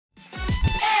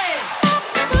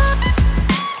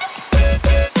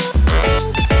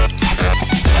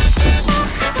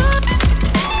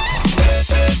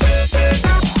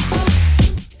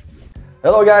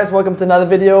Hello guys, welcome to another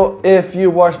video. If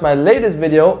you watched my latest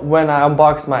video when I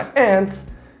unboxed my ants,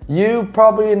 you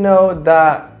probably know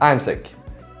that I'm sick.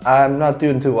 I'm not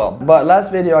doing too well. But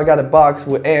last video I got a box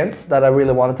with ants that I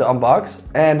really wanted to unbox.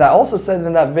 And I also said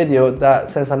in that video that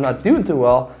since I'm not doing too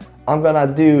well, I'm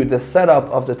gonna do the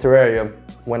setup of the terrarium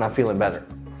when I'm feeling better.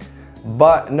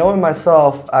 But knowing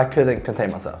myself, I couldn't contain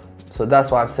myself. So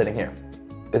that's why I'm sitting here.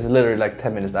 It's literally like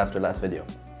 10 minutes after last video.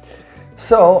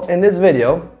 So in this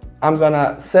video, I'm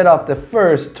gonna set up the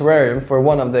first terrarium for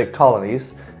one of the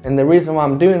colonies. And the reason why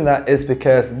I'm doing that is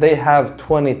because they have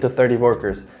 20 to 30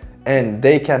 workers and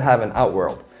they can have an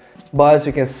outworld. But as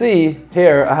you can see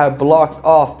here, I have blocked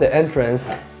off the entrance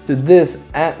to this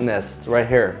ant nest right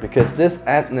here because this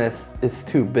ant nest is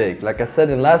too big. Like I said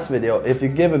in last video, if you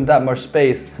give them that much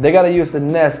space, they gotta use the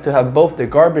nest to have both the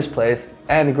garbage place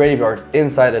and graveyard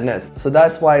inside the nest. So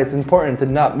that's why it's important to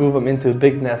not move them into a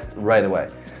big nest right away.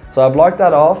 So I blocked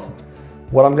that off.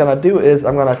 What I'm gonna do is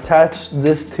I'm gonna attach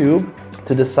this tube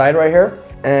to the side right here,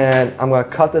 and I'm gonna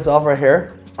cut this off right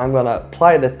here. I'm gonna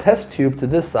apply the test tube to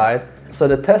this side. So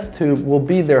the test tube will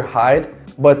be their hide,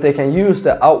 but they can use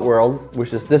the outworld,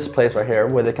 which is this place right here,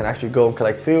 where they can actually go and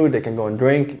collect food, they can go and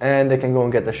drink, and they can go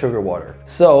and get the sugar water.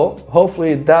 So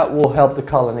hopefully that will help the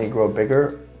colony grow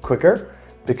bigger, quicker,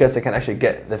 because they can actually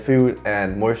get the food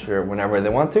and moisture whenever they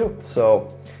want to. So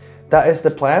that is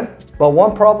the plan. But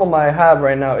one problem I have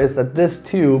right now is that this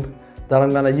tube that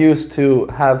I'm gonna use to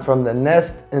have from the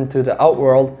nest into the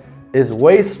outworld is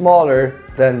way smaller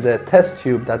than the test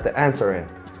tube that the ants are in.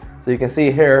 So you can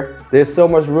see here, there's so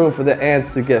much room for the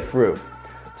ants to get through.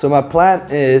 So my plan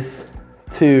is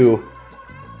to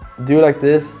do like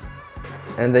this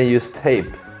and then use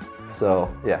tape.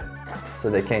 So yeah, so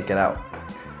they can't get out,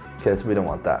 because we don't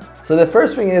want that. So the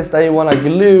first thing is that you want to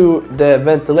glue the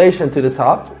ventilation to the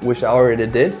top, which I already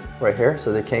did right here,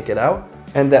 so they can't get out.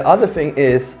 And the other thing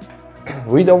is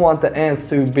we don't want the ants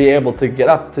to be able to get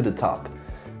up to the top.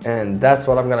 And that's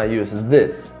what I'm gonna use,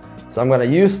 this. So I'm gonna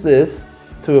use this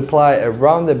to apply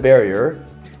around the barrier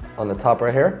on the top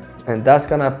right here. And that's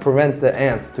gonna prevent the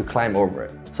ants to climb over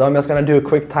it. So I'm just gonna do a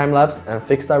quick time lapse and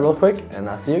fix that real quick, and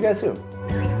I'll see you guys soon.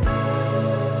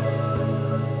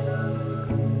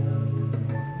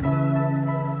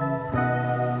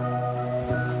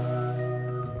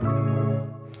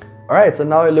 Alright, so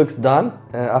now it looks done.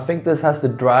 I think this has to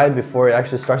dry before it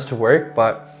actually starts to work,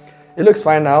 but it looks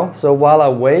fine now. So while I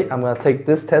wait, I'm gonna take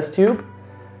this test tube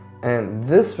and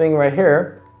this thing right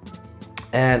here,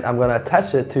 and I'm gonna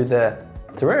attach it to the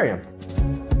terrarium.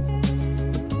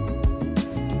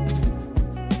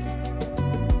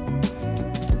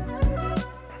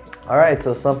 Alright,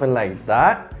 so something like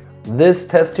that. This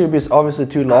test tube is obviously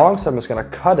too long, so I'm just gonna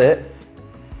cut it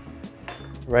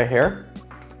right here.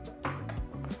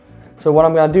 So what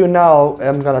I'm gonna do now,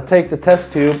 I'm gonna take the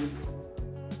test tube,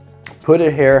 put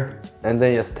it here, and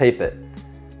then just tape it.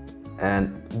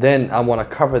 And then I wanna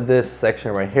cover this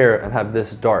section right here and have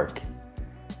this dark.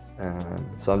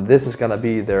 So this is gonna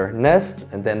be their nest,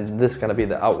 and then this is gonna be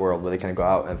the outworld where they can go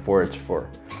out and forage for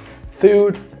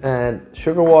food and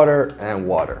sugar water and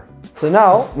water. So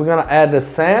now we're gonna add the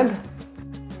sand.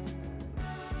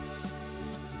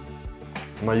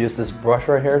 I'm gonna use this brush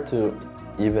right here to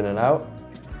even it out.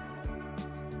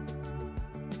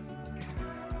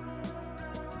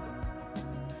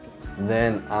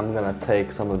 Then I'm gonna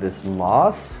take some of this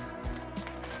moss.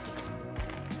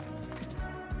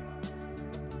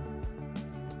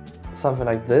 Something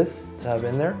like this to have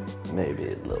in there.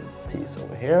 Maybe a little piece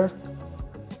over here.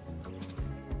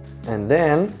 And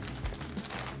then,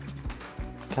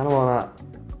 kind of wanna,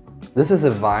 this is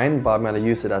a vine, but I'm gonna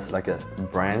use it as like a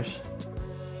branch.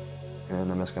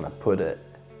 And I'm just gonna put it.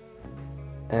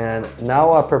 And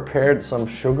now I prepared some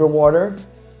sugar water,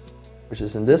 which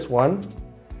is in this one,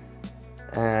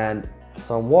 and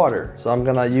some water. So I'm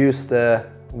gonna use the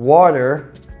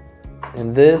water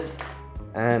in this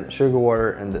and sugar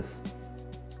water in this.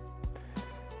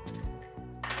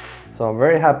 So I'm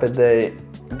very happy they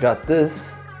got this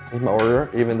in my order,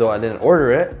 even though I didn't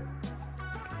order it.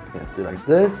 Let's do like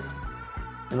this,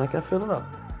 and I can fill it up.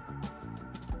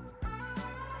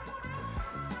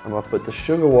 I'm gonna put the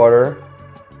sugar water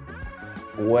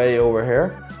way over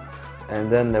here, and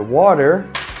then the water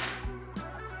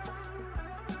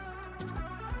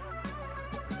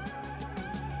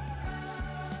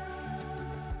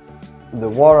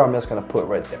I'm just gonna put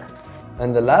right there.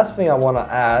 And the last thing I want to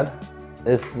add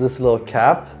is this little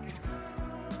cap,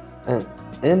 and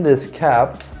in this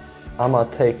cap I'm gonna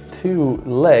take 2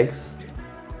 legs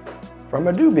from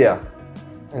a dubia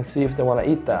and see if they want to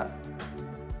eat that.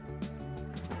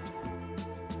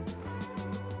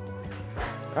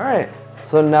 Alright,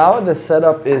 So now the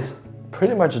setup is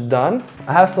pretty much done.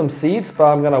 I have some seeds,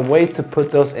 but I'm gonna wait to put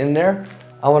those in there.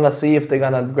 I wanna see if they're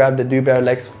gonna grab the dewberry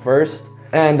legs first.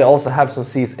 And they also have some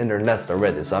seeds in their nest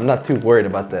already, so I'm not too worried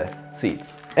about the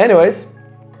seeds. Anyways,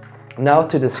 now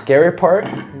to the scary part,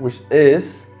 which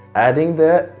is adding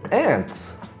the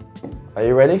ants. Are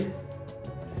you ready?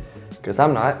 Because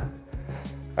I'm not.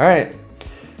 All right.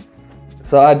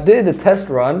 So I did a test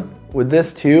run with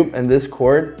this tube and this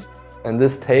cord and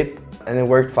this tape, and it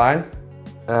worked fine.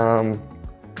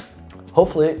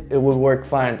 Hopefully it will work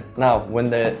fine now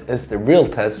when it's the real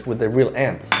test with the real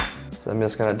ants. So I'm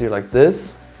just gonna do like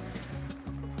this.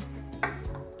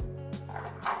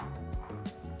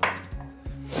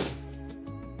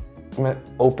 I'm gonna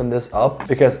open this up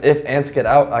because if ants get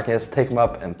out, I can just take them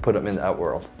up and put them in the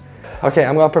outworld. Okay,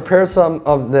 I'm gonna prepare some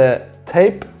of the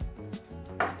tape.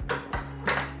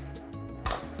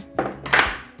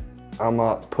 I'm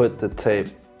gonna put the tape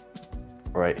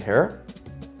right here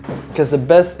because the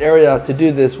best area to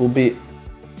do this will be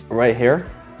right here.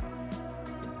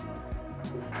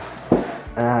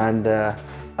 And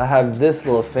I have this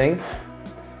little thing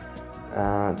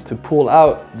to pull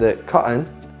out the cotton.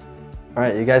 All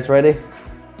right, you guys ready?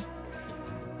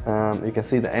 You can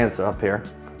see the ants are up here,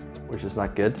 which is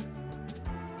not good.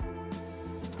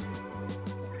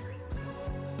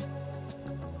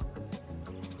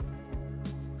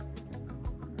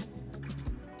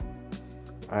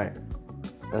 All right,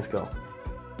 let's go.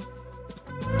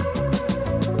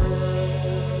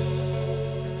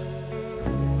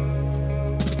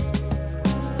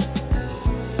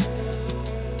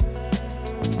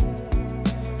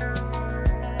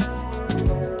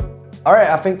 All right,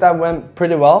 I think that went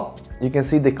pretty well. You can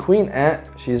see the queen ant,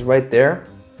 she's right there.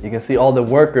 You can see all the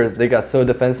workers, they got so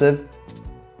defensive.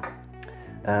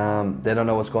 They don't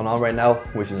know what's going on right now,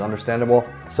 which is understandable.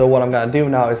 So what I'm gonna do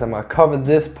now is I'm gonna cover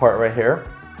this part right here.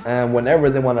 And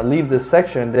whenever they wanna leave this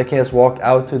section, they can just walk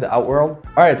out to the outworld.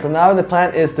 All right, so now the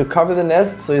plan is to cover the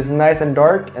nest so it's nice and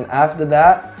dark. And after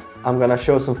that, I'm gonna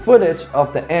show some footage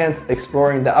of the ants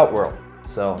exploring the outworld.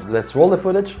 So let's roll the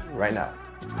footage right now.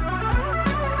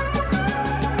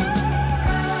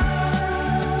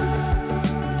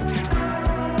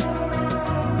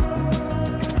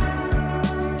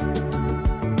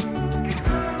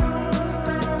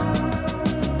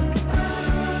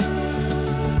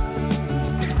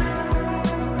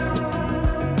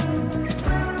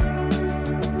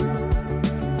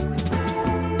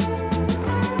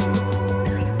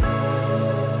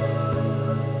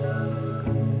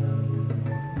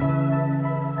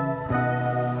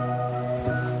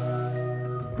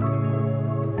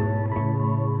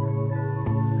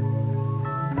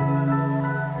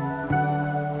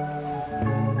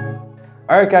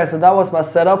 Alright guys, so that was my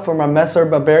setup for my Messor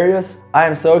barbarus. I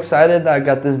am so excited that I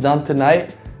got this done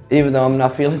tonight, even though I'm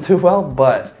not feeling too well,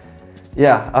 but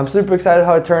yeah, I'm super excited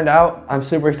how it turned out. I'm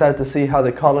super excited to see how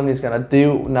the colony is gonna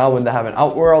do now when they have an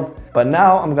outworld. But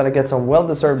now I'm gonna get some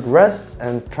well-deserved rest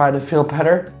and try to feel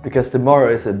better, because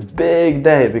tomorrow is a big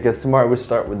day, because tomorrow we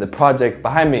start with the project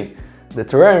behind me, the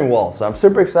terrarium wall. So I'm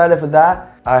super excited for that.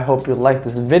 I hope you liked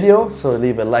this video, so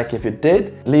leave a like if you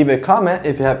did. Leave a comment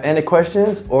if you have any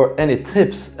questions or any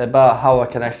tips about how I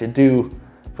can actually do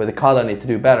for the colony to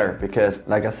do better, because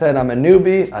like I said, I'm a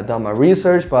newbie. I've done my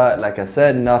research, but like I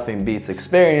said, nothing beats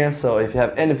experience. So if you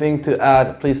have anything to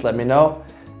add, please let me know,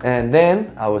 and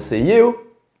then I will see you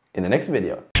in the next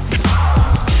video.